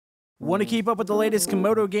Want to keep up with the latest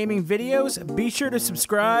Camodo gaming videos? Be sure to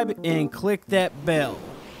subscribe and click that bell.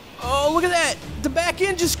 Oh, look at that! The back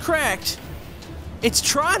end just cracked! It's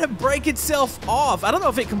trying to break itself off. I don't know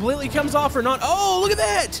if it completely comes off or not. Oh, look at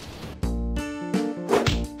that!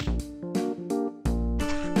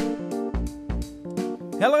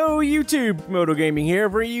 Hello YouTube, Camodo Gaming here,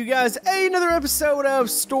 bringing you guys another episode of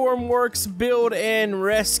Stormworks Build and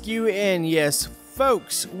Rescue, and yes,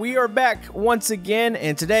 folks, we are back once again,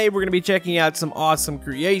 and today we're going to be checking out some awesome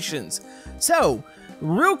creations. So,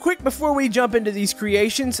 real quick before we jump into these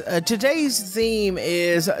creations, today's theme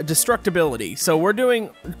is destructibility. So we're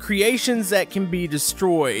doing creations that can be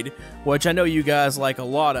destroyed, which I know you guys like a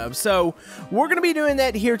lot of. So we're going to be doing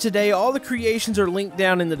that here today. All the creations are linked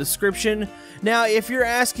down in the description. Now, if you're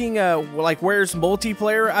asking, like, where's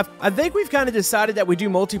multiplayer, I think we've kind of decided that we do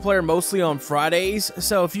multiplayer mostly on Fridays.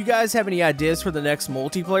 So if you guys have any ideas for the next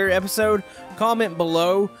multiplayer episode, comment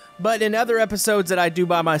below. But in other episodes that I do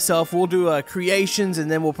by myself, we'll do creations,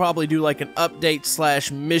 and then we'll probably do like an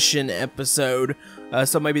update / mission episode.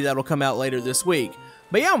 So maybe that'll come out later this week.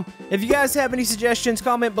 But yeah, if you guys have any suggestions,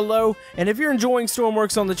 comment below. And if you're enjoying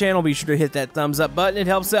Stormworks on the channel, be sure to hit that thumbs up button. It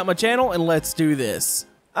helps out my channel, and let's do this.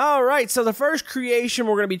 Alright, so the first creation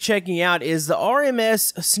we're going to be checking out is the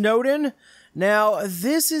RMS Snowden. Now,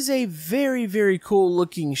 this is a very, very cool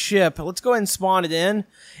looking ship. Let's go ahead and spawn it in.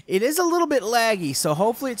 It is a little bit laggy, so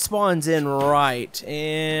hopefully it spawns in right.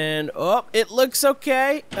 And, oh, it looks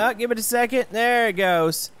okay. Give it a second. There it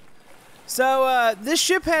goes. So, this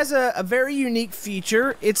ship has a very unique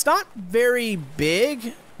feature. It's not very big,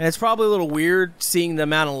 and it's probably a little weird seeing the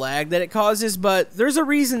amount of lag that it causes, but there's a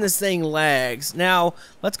reason this thing lags. Now,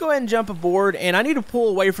 let's go ahead and jump aboard, and I need to pull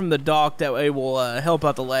away from the dock. That way we'll help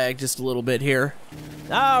out the lag just a little bit here.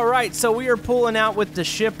 Alright, so we are pulling out with the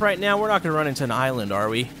ship right now. We're not going to run into an island, are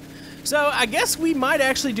we? So, I guess we might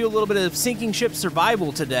actually do a little bit of sinking ship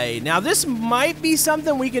survival today. Now, this might be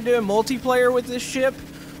something we can do in multiplayer with this ship.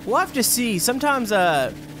 We'll have to see. Sometimes,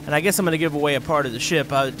 and I guess I'm going to give away a part of the ship.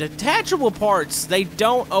 Detachable parts, they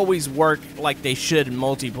don't always work like they should in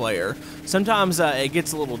multiplayer. Sometimes it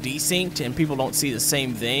gets a little desynced and people don't see the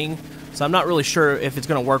same thing. So I'm not really sure if it's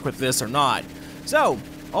going to work with this or not. So,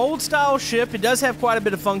 old style ship. It does have quite a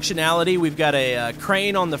bit of functionality. We've got a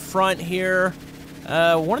crane on the front here.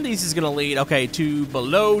 One of these is going to lead, okay, to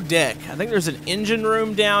below deck. I think there's an engine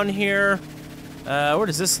room down here. Where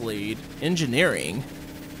does this lead? Engineering.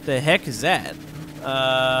 The heck is that?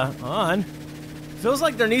 On. Feels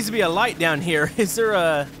like there needs to be a light down here. Is there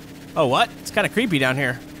a... Oh, what? It's kind of creepy down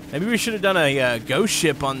here. Maybe we should have done a ghost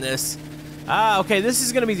ship on this. Okay, this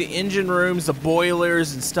is going to be the engine rooms, the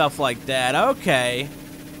boilers, and stuff like that. Okay.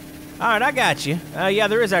 Alright, I got you. Yeah,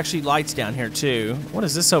 there is actually lights down here, too. What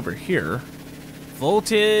is this over here?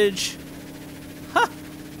 Voltage. Huh.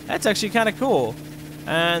 That's actually kind of cool.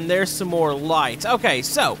 And there's some more lights. Okay,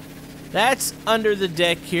 so that's under the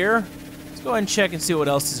deck here. Let's go ahead and check and see what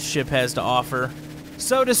else the ship has to offer.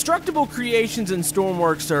 So, destructible creations in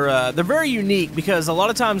Stormworks are, they're very unique because a lot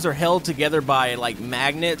of times they're held together by, like,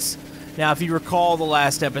 magnets. Now, if you recall the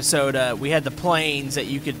last episode, we had the planes that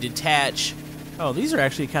you could detach. Oh, these are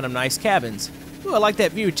actually kind of nice cabins. Ooh, I like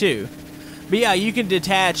that view, too. But yeah, you can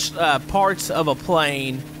detach parts of a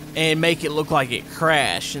plane and make it look like it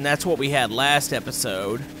crashed, and that's what we had last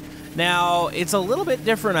episode. Now, it's a little bit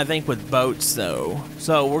different, I think, with boats, though.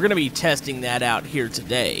 So, we're going to be testing that out here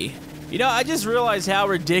today. You know, I just realized how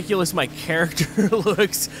ridiculous my character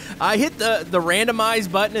looks. I hit the randomize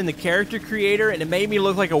button in the character creator, and it made me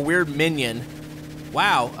look like a weird minion.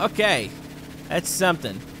 Wow, okay. That's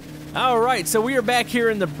something. Alright, so we are back here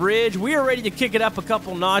in the bridge. We are ready to kick it up a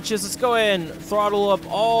couple notches. Let's go ahead and throttle up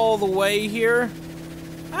all the way here.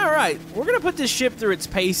 Alright, we're going to put this ship through its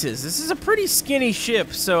paces. This is a pretty skinny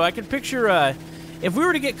ship, so I can picture, if we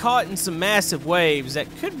were to get caught in some massive waves, that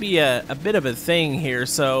could be a bit of a thing here.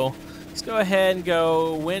 So, let's go ahead and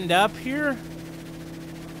go wind up here.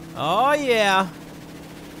 Oh, yeah.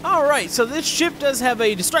 Alright, so this ship does have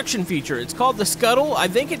a destruction feature. It's called the Scuttle. I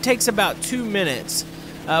think it takes about 2 minutes.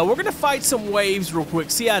 We're going to fight some waves real quick,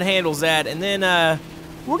 see how it handles that, and then,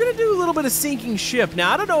 we're going to do a little bit of sinking ship.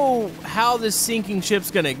 Now, I don't know how this sinking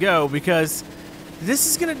ship's going to go because this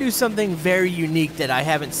is going to do something very unique that I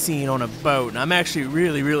haven't seen on a boat, and I'm actually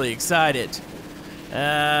really, really excited.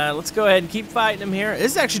 Let's go ahead and keep fighting them here.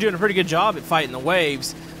 This is actually doing a pretty good job at fighting the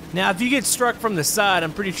waves. Now, if you get struck from the side,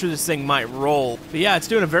 I'm pretty sure this thing might roll. But yeah, it's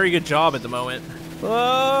doing a very good job at the moment.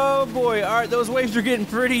 Oh boy, alright, those waves are getting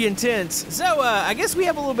pretty intense. So, I guess we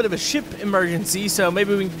have a little bit of a ship emergency, so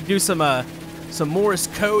maybe we can do some Morse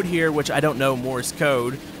code here, which I don't know Morse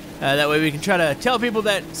code. That way we can try to tell people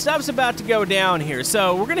that stuff's about to go down here.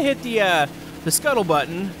 So we're gonna hit the scuttle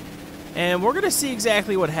button, and we're gonna see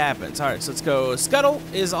exactly what happens. All right, so let's go. Scuttle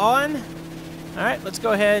is on. All right, let's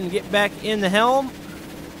go ahead and get back in the helm.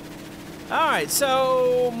 All right,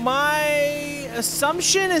 so my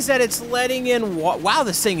assumption is that it's letting in wow,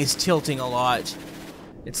 this thing is tilting a lot.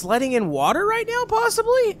 It's letting in water right now,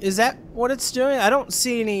 possibly? Is that what it's doing? I don't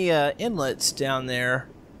see any inlets down there.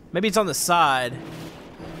 Maybe it's on the side.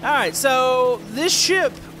 All right, so this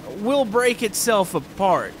ship will break itself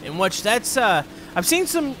apart, in which that's, I've seen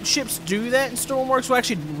some ships do that in Stormworks. Well,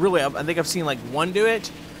 actually, really, I think I've seen like one do it,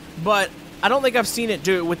 but I don't think I've seen it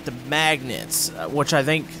do it with the magnets, which I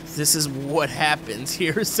think this is what happens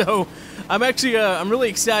here. So I'm actually, I'm really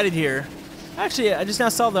excited here. Actually, I just now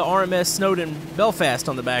saw the RMS Snowden Belfast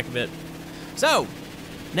on the back of it. So,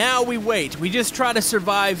 now we wait. We just try to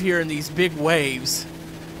survive here in these big waves.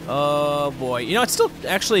 Oh, boy. You know, it's still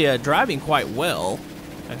actually driving quite well.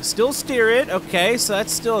 I can still steer it. Okay, so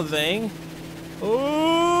that's still a thing.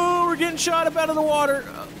 Oh, we're getting shot up out of the water.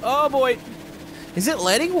 Oh, boy. Is it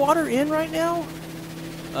letting water in right now?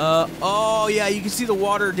 Oh, yeah, you can see the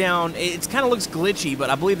water down. It kind of looks glitchy, but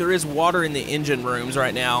I believe there is water in the engine rooms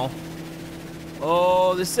right now.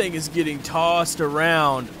 Oh, this thing is getting tossed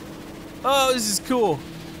around. Oh, this is cool.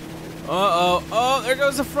 Uh-oh. Oh, there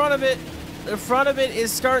goes the front of it. The front of it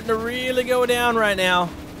is starting to really go down right now.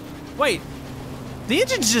 Wait. The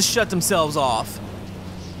engines just shut themselves off.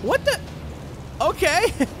 What the?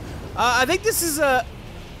 Okay. I think this is a...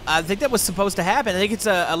 I think that was supposed to happen. I think it's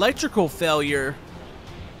a electrical failure.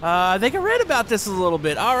 I think I read about this a little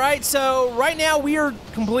bit. All right, so right now we are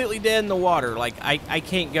completely dead in the water. Like, I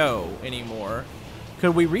can't go anymore.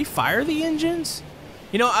 Could we refire the engines?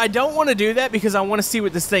 You know, I don't want to do that because I want to see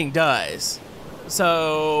what this thing does.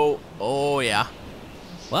 So, oh yeah.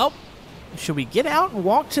 Well, should we get out and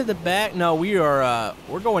walk to the back? No, we're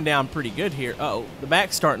going down pretty good here. Uh-oh, the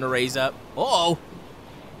back's starting to raise up. Uh-oh.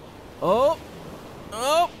 Oh,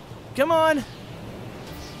 oh, come on.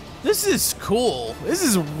 This is cool. This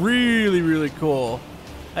is really, really cool.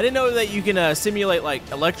 I didn't know that you can simulate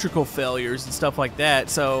like electrical failures and stuff like that.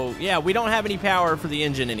 So yeah, we don't have any power for the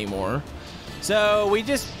engine anymore. So we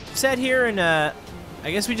just sat here and I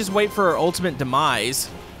guess we just wait for our ultimate demise.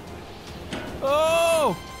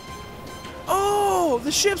 Oh! Oh,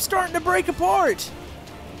 the ship's starting to break apart.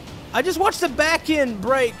 I just watched the back end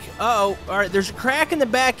break. Uh-oh. All right, there's a crack in the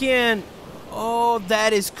back end. Oh,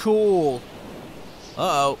 that is cool.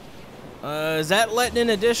 Uh-oh. Is that letting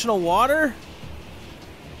in additional water?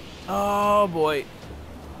 Oh, boy.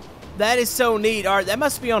 That is so neat. All right, that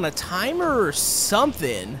must be on a timer or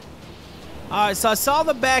something. All right, so I saw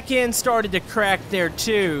the back end started to crack there,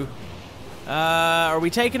 too. Are we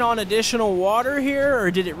taking on additional water here,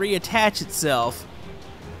 or did it reattach itself?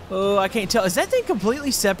 Oh, I can't tell. Is that thing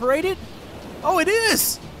completely separated? Oh, it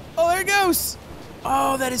is. Oh, there it goes.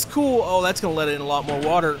 Oh, that is cool. Oh, that's going to let in a lot more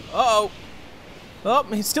water. Uh-oh. Oh,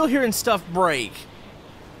 he's still hearing stuff break.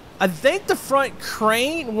 I think the front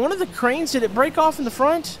crane, one of the cranes, did it break off in the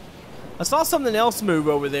front? I saw something else move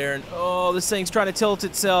over there, and oh, this thing's trying to tilt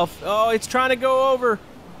itself. Oh, it's trying to go over.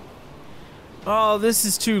 Oh, this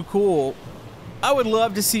is too cool. I would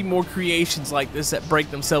love to see more creations like this that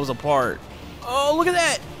break themselves apart. Oh, look at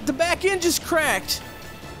that. The back end just cracked.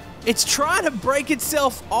 It's trying to break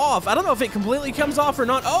itself off. I don't know if it completely comes off or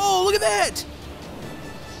not. Oh, look at that.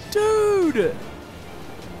 Dude.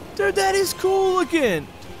 Dude, that is cool looking.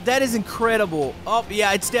 That is incredible. Oh,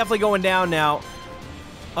 yeah, it's definitely going down now.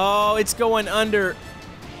 Oh, it's going under.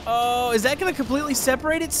 Oh, is that going to completely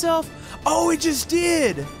separate itself? Oh, it just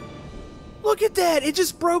did. Look at that. It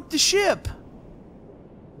just broke the ship.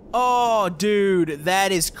 Oh, dude,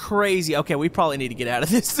 that is crazy. Okay, we probably need to get out of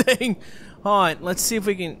this thing. Hold on, let's see if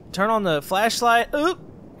we can turn on the flashlight. Oop,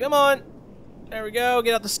 come on. There we go.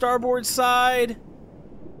 Get out the starboard side.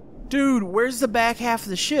 Dude, where's the back half of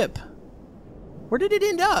the ship? Where did it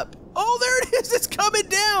end up? Oh, there it is. It's coming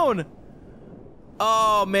down.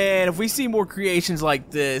 Oh, man, if we see more creations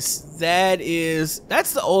like this,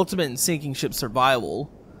 that's the ultimate in sinking ship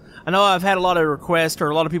survival. I know I've had a lot of requests, or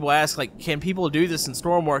a lot of people ask, like, can people do this in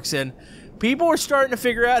Stormworks? And people are starting to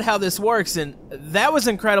figure out how this works, and that was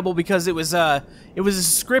incredible because it was a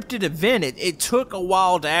scripted event. It took a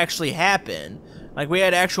while to actually happen. Like, we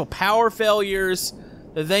had actual power failures.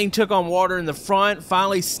 The thing took on water in the front,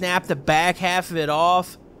 finally snapped the back half of it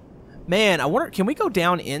off. Man, I wonder, can we go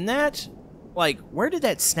down in that? Like, where did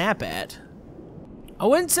that snap at? I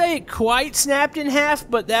wouldn't say it quite snapped in half,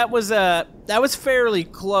 but that was fairly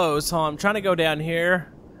close. So I'm trying to go down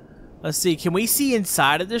here. Let's see, can we see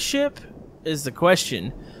inside of the ship? Is the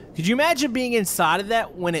question. Could you imagine being inside of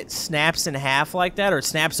that when it snaps in half like that, or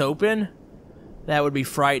snaps open? That would be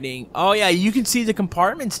frightening. Oh yeah, you can see the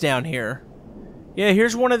compartments down here. Yeah,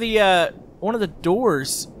 here's one of the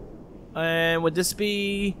doors. And would this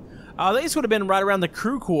be... Oh, I think this would have been right around the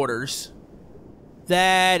crew quarters.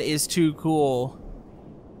 That is too cool.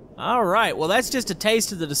 Alright, well that's just a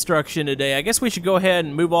taste of the destruction today. I guess we should go ahead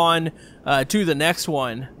and move on to the next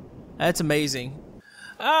one. That's amazing.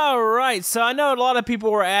 Alright, so I know a lot of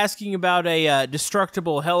people were asking about a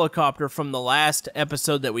destructible helicopter from the last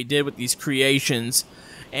episode that we did with these creations.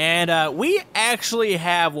 And we actually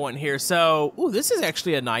have one here. So, ooh, this is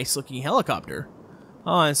actually a nice looking helicopter.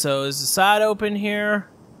 Oh, and so is the side open here?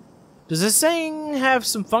 Does this thing have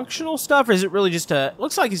some functional stuff, or is it really just a...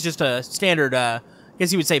 Looks like it's just a standard, I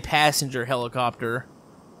guess you would say passenger helicopter.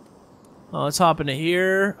 Oh, let's hop into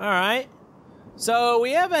here. Alright. So,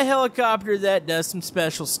 we have a helicopter that does some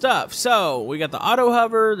special stuff. So, we got the auto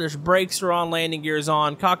hover, there's brakes are on, landing gears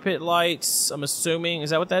on, cockpit lights, I'm assuming. Is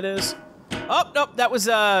that what that is? Oh, nope, that was,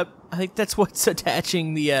 I think that's what's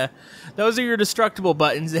attaching the, those are your destructible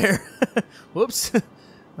buttons there. Whoops.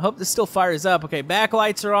 I hope this still fires up. Okay,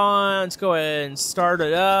 backlights are on. Let's go ahead and start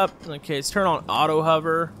it up. Okay, let's turn on auto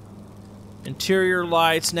hover. Interior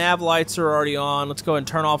lights, nav lights are already on. Let's go ahead and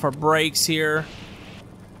turn off our brakes here.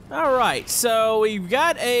 Alright, so we've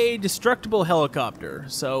got a destructible helicopter.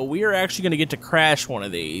 So we are actually going to get to crash one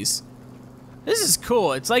of these. This is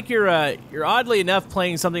cool. It's like you're oddly enough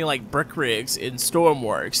playing something like Brick Rigs in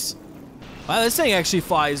Stormworks. Wow, this thing actually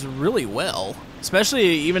flies really well. Especially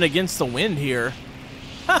even against the wind here.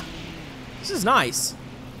 Huh. This is nice.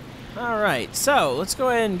 Alright, so let's go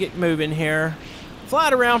ahead and get moving here. Fly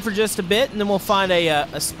it around for just a bit, and then we'll find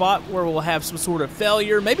a spot where we'll have some sort of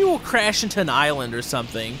failure. Maybe we'll crash into an island or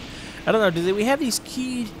something. I don't know. Do we have these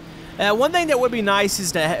keyed? One thing that would be nice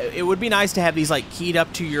is it would be nice to have these like keyed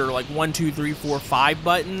up to your like 1, 2, 3, 4, 5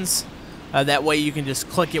 buttons. That way you can just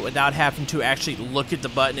click it without having to actually look at the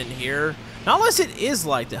button in here. Not unless it is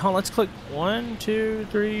like that. Hold on, let's click 1, 2,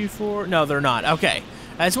 3, 4. No, they're not. Okay,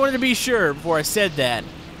 I just wanted to be sure before I said that.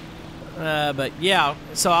 But yeah,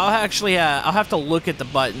 so I'll actually I'll have to look at the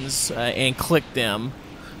buttons and click them.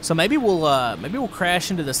 So maybe we'll crash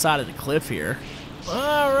into the side of the cliff here.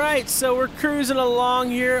 All right, so we're cruising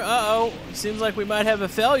along here. Uh-oh, seems like we might have a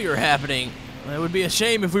failure happening. It would be a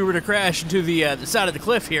shame if we were to crash into the side of the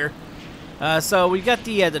cliff here. So we got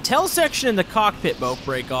the tail section and the cockpit both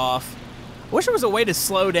break off. I wish there was a way to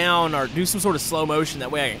slow down or do some sort of slow motion.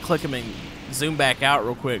 That way I can click them and zoom back out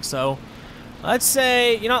real quick. So let's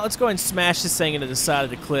say, you know, let's go ahead and smash this thing into the side of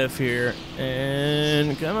the cliff here.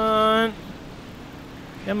 And come on.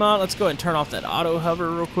 Come on, let's go ahead and turn off that auto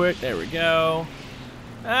hover real quick. There we go.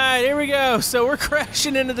 Alright, here we go. So we're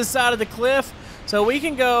crashing into the side of the cliff. So we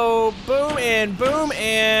can go boom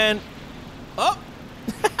and... Oh!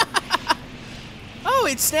 Oh,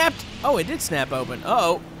 it snapped. Oh, it did snap open.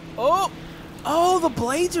 Uh-oh. Oh! Oh, the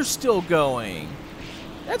blades are still going.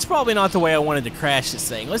 That's probably not the way I wanted to crash this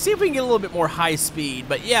thing. Let's see if we can get a little bit more high speed.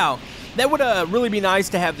 But yeah, that would really be nice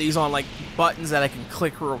to have these on like buttons that I can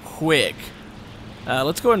click real quick.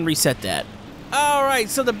 Let's go ahead and reset that. Alright,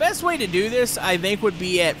 so the best way to do this, I think, would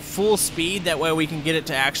be at full speed. That way we can get it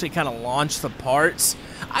to actually kind of launch the parts.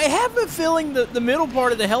 I have a feeling the middle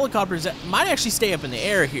part of the helicopters might actually stay up in the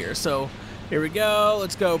air here. So here we go.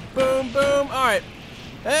 Let's go. Boom, boom. Alright.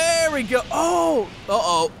 There we go. Oh!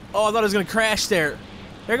 Uh-oh. Oh, I thought I was going to crash there.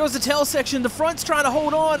 There goes the tail section. The front's trying to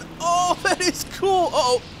hold on. Oh, that is cool.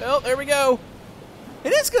 Uh-oh. Oh, there we go.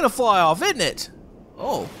 It is going to fly off, isn't it?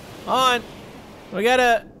 Oh. On. We got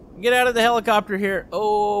to get out of the helicopter here.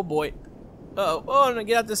 Oh, boy. Uh-oh. Oh, no,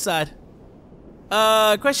 get out this side.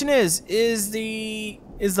 Question is the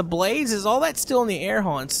blades, is all that still in the air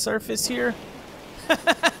on surface here?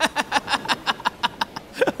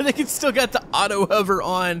 I think it's still got the auto hover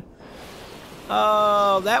on.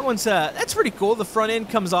 Oh, that one's that's pretty cool. The front end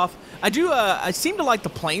comes off. I seem to like the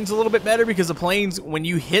planes a little bit better, because the planes, when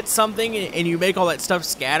you hit something and you make all that stuff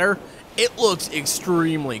scatter, it looks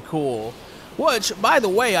extremely cool. Which, by the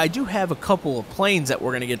way, I do have a couple of planes that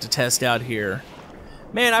we're gonna get to test out here.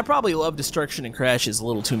 Man, I probably love destruction and crashes a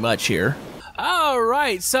little too much here.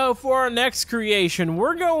 Alright, so for our next creation,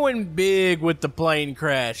 we're going big with the plane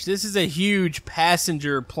crash. This is a huge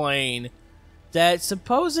passenger plane that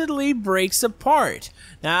supposedly breaks apart.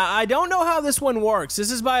 Now, I don't know how this one works.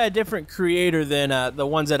 This is by a different creator than the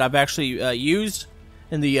ones that I've actually used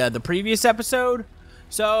in the previous episode.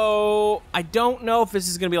 So, I don't know if this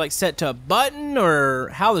is going to be like set to a button or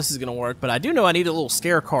how this is going to work, but I do know I need a little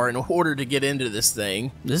stair car in order to get into this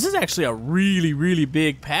thing. This is actually a really, really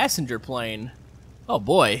big passenger plane. Oh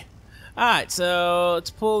boy. Alright, so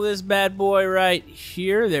let's pull this bad boy right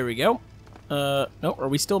here. There we go. Nope, are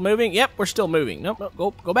we still moving? Yep, we're still moving. Nope,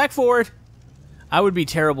 nope, go back forward. I would be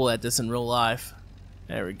terrible at this in real life.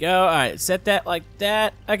 There we go. Alright, set that like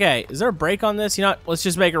that. Okay, is there a brake on this? You know what? Let's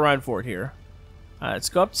just make a run for it here. Alright, let's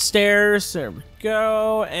go up the stairs. There we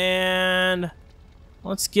go. And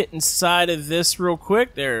let's get inside of this real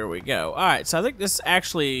quick. There we go. Alright, so I think this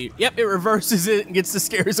actually... Yep, it reverses it and gets the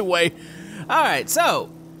stairs away. Alright,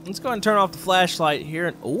 so let's go ahead and turn off the flashlight here.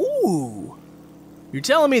 And, ooh! You're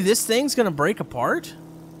telling me this thing's gonna break apart?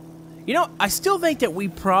 You know, I still think that we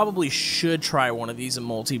probably should try one of these in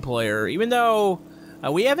multiplayer, even though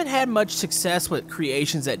we haven't had much success with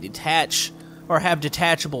creations that detach or have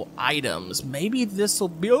detachable items. Maybe this will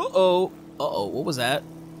be... Uh-oh. Uh-oh, what was that?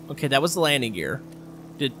 Okay, that was the landing gear.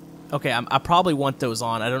 Okay, I probably want those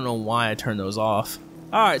on. I don't know why I turned those off.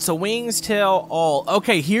 Alright, so wings, tail, all.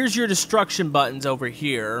 Okay, here's your destruction buttons over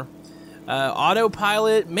here.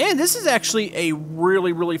 Autopilot. Man, this is actually a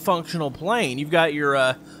really, really functional plane. You've got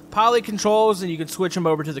your pilot controls, and you can switch them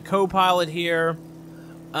over to the co-pilot here.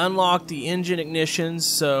 Unlock the engine ignitions,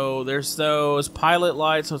 so there's those. Pilot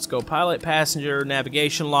lights, let's go pilot, passenger,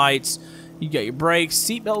 navigation lights. You got your brakes,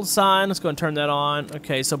 seatbelt sign, let's go and turn that on.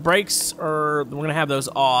 Okay, so brakes are, we're gonna have those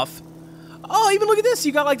off. Oh, even look at this,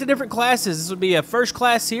 you got like the different classes. This would be a first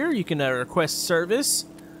class here, you can request service.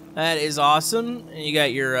 That is awesome. And you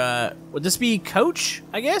got your, would this be coach,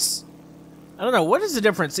 I guess? I don't know, what is the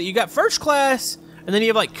difference? So you got first class, and then you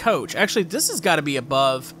have like coach. Actually, this has got to be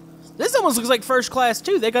above. This almost looks like first class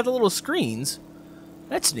too. They got the little screens.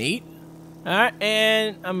 That's neat. Alright,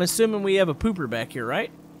 and I'm assuming we have a pooper back here, right?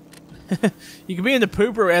 You can be in the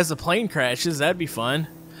pooper as the plane crashes. That'd be fun.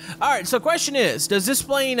 Alright, so question is, does this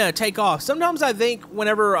plane take off? Sometimes I think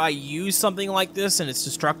whenever I use something like this and it's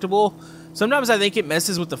destructible, sometimes I think it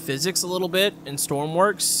messes with the physics a little bit in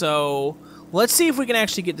Stormworks. So let's see if we can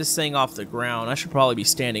actually get this thing off the ground. I should probably be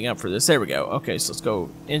standing up for this. There we go. Okay, so let's go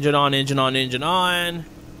engine on, engine on, engine on.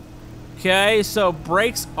 Okay, so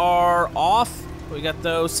brakes are off. We got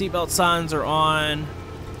those. Seatbelt signs are on.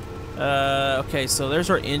 Okay, so there's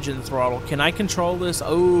our engine throttle. Can I control this?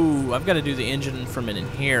 Oh, I've got to do the engine from in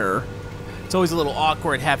here. It's always a little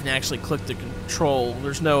awkward having to actually click the control.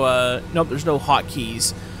 There's no, nope, there's no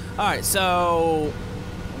hotkeys. Alright, so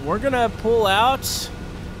we're going to pull out,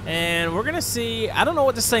 and we're going to see. I don't know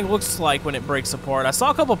what this thing looks like when it breaks apart. I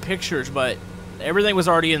saw a couple pictures, but everything was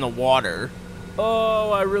already in the water.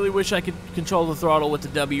 Oh, I really wish I could control the throttle with the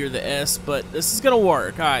W or the S, but this is going to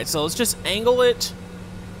work. Alright, so let's just angle it.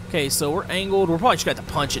 Okay, so we're angled. We're probably just got to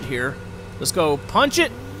punch it here. Let's go punch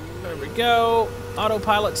it. There we go.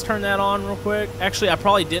 Autopilot's turn that on real quick. Actually, I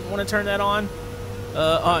probably didn't want to turn that on.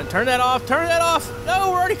 Turn that off. Turn that off.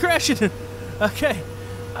 No, we're already crashing. Okay.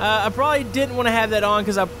 I probably didn't want to have that on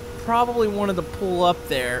because I probably wanted to pull up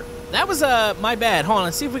there. That was my bad. Hold on,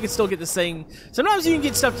 let's see if we can still get this thing. Sometimes you can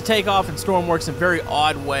get stuff to take off in Stormworks in very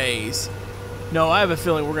odd ways. No, I have a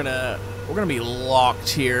feeling we're gonna be locked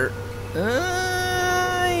here.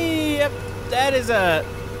 Yep,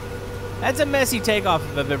 that's a messy takeoff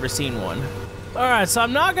if I've ever seen one. All right, so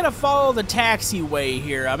I'm not gonna follow the taxiway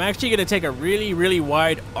here. I'm actually gonna take a really, really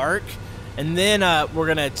wide arc, and then we're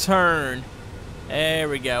gonna turn. There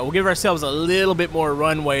we go. We'll give ourselves a little bit more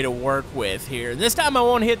runway to work with here. This time I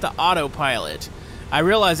won't hit the autopilot. I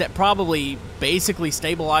realize that probably basically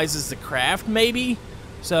stabilizes the craft, maybe.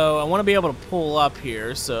 So I want to be able to pull up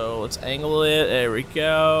here. So let's angle it. There we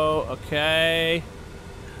go. Okay.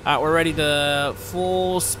 All right, we're ready to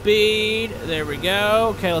full speed. There we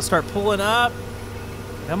go. Okay, let's start pulling up.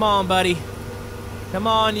 Come on, buddy. Come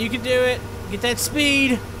on, you can do it. Get that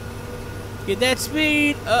speed. Get that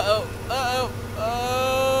speed. Uh-oh. Uh-oh.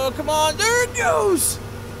 Oh, come on. There it goes.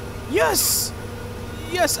 Yes.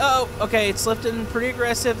 Yes. Oh, okay. It's lifting pretty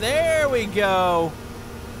aggressive. There we go.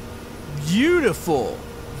 Beautiful.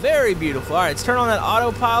 Very beautiful. All right, let's turn on that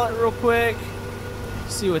autopilot real quick.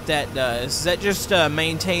 See what that does. Does that just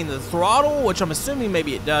maintain the throttle, which I'm assuming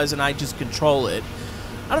maybe it does, and I just control it.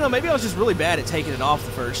 I don't know. Maybe I was just really bad at taking it off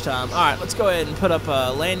the first time. All right, let's go ahead and put up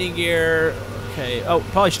a landing gear. Okay. Oh,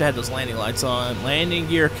 probably should have had those landing lights on. Landing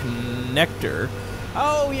gear connector.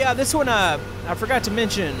 Oh, yeah, this one, I forgot to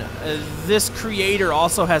mention, this creator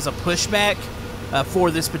also has a pushback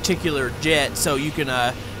for this particular jet, so you can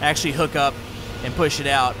actually hook up and push it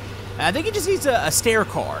out. I think it just needs a stair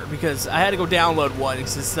car, because I had to go download one,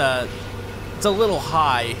 because it's a little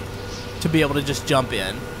high to be able to just jump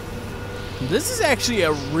in. This is actually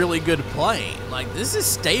a really good plane. Like, this is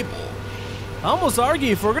stable. I almost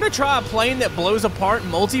argue if we're going to try a plane that blows apart in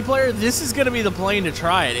multiplayer, this is going to be the plane to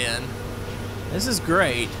try it in. This is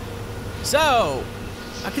great. So,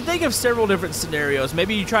 I can think of several different scenarios.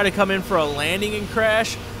 Maybe you try to come in for a landing and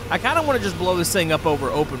crash. I kind of want to just blow this thing up over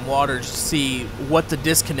open water just to see what the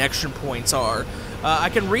disconnection points are. I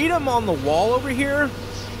can read them on the wall over here,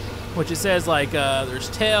 which it says like there's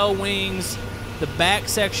tail, wings, the back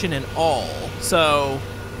section, and all. So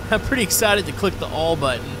I'm pretty excited to click the all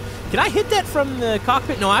button. Can I hit that from the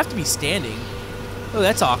cockpit? No, I have to be standing. Oh,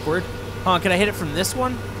 that's awkward. Hold on, can I hit it from this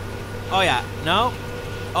one? Oh yeah, no?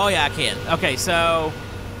 Oh yeah, I can. Okay, so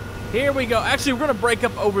here we go. Actually, we're gonna break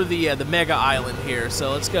up over the mega island here.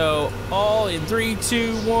 So let's go all in 3,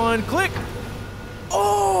 2, 1, click.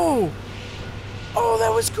 Oh! Oh,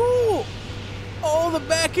 that was cool. Oh, the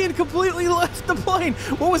back end completely left the plane.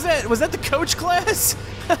 What was that? Was that the coach class?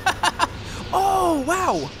 Oh,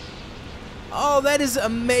 wow. Oh, that is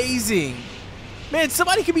amazing. Man,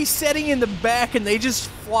 somebody could be sitting in the back and they just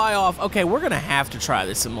fly off. Okay, we're going to have to try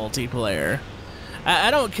this in multiplayer.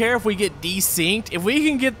 I don't care if we get desynced. If we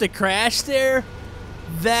can get the crash there,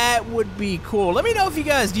 that would be cool. Let me know if you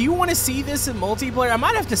guys, do you want to see this in multiplayer? I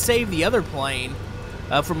might have to save the other plane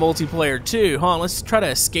for multiplayer too. Hold on, let's try to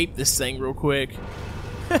escape this thing real quick.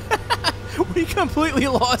 We completely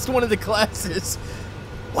lost one of the classes.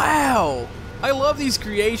 Wow. I love these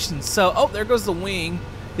creations. So, oh, there goes the wing.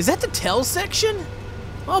 Is that the tail section?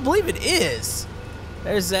 Oh, I believe it is.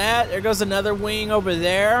 There's that. There goes another wing over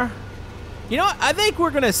there. You know what? I think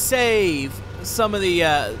we're gonna save some of the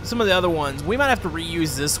other ones. We might have to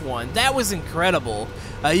reuse this one. That was incredible.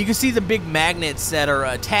 You can see the big magnets that are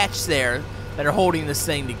attached there that are holding this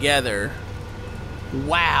thing together.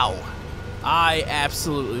 Wow. I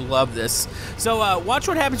absolutely love this. So watch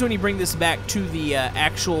what happens when you bring this back to the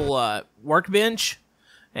actual workbench,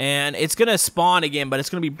 and it's gonna spawn again, but it's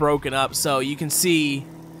gonna be broken up, so you can see,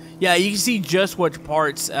 yeah, you can see just which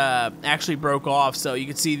parts actually broke off. So you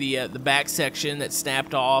can see the back section that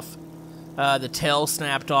snapped off, the tail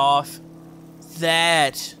snapped off.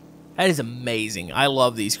 That is amazing. I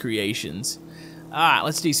love these creations. All right,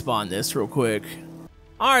 let's despawn this real quick.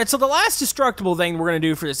 Alright, so the last destructible thing we're going to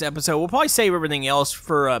do for this episode, we'll probably save everything else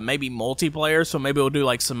for maybe multiplayer, so maybe we'll do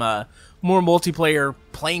like some more multiplayer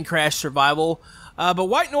plane crash survival. But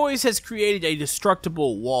White Noise has created a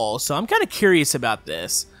destructible wall, so I'm kind of curious about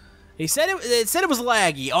this. It said it was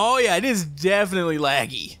laggy. Oh yeah, it is definitely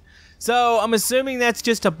laggy. So I'm assuming that's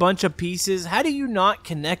just a bunch of pieces. How do you not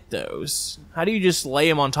connect those? How do you just lay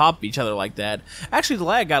them on top of each other like that? Actually, the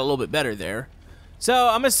lag got a little bit better there. So,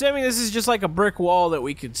 I'm assuming this is just like a brick wall that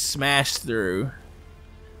we could smash through.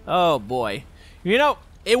 Oh, boy. You know,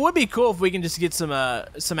 it would be cool if we can just get some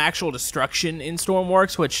actual destruction in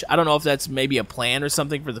Stormworks, which I don't know if that's maybe a plan or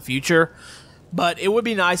something for the future. But it would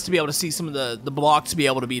be nice to be able to see some of the blocks be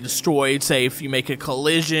able to be destroyed, say if you make a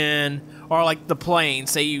collision, or like the plane,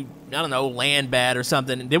 say you, I don't know, land bad or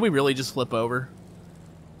something. Did we really just flip over?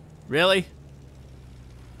 Really?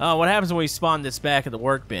 Oh, what happens when we spawn this back at the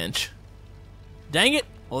workbench? Dang it.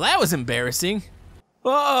 Well, that was embarrassing.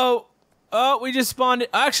 Uh-oh. Oh, we just spawned it.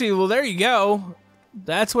 Actually, well, there you go.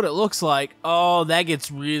 That's what it looks like. Oh, that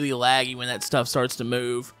gets really laggy when that stuff starts to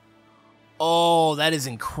move. Oh, that is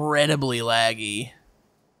incredibly laggy.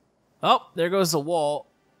 Oh, there goes the wall.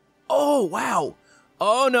 Oh, wow.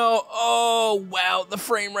 Oh, no. Oh, wow. The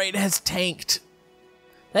frame rate has tanked.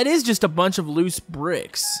 That is just a bunch of loose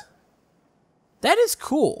bricks. That is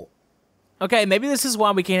cool. Okay, maybe this is why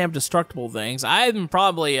we can't have destructible things. I think I'm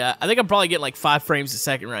probably getting like 5 frames a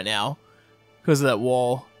second right now because of that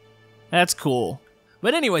wall. That's cool.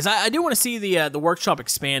 But anyways, I do want to see the workshop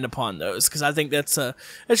expand upon those, because I think that's that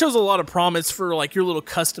shows a lot of promise for like your little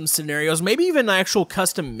custom scenarios, maybe even actual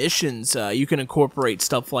custom missions. You can incorporate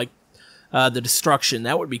stuff like the destruction.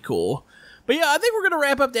 That would be cool. But yeah, I think we're going to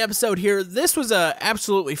wrap up the episode here. This was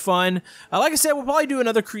absolutely fun. Like I said, we'll probably do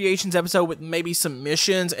another creations episode with maybe some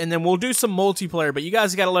missions, and then we'll do some multiplayer, but you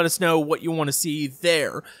guys got to let us know what you want to see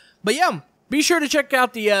there. But yeah, be sure to check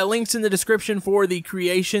out the links in the description for the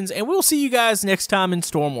creations, and we'll see you guys next time in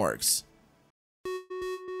Stormworks.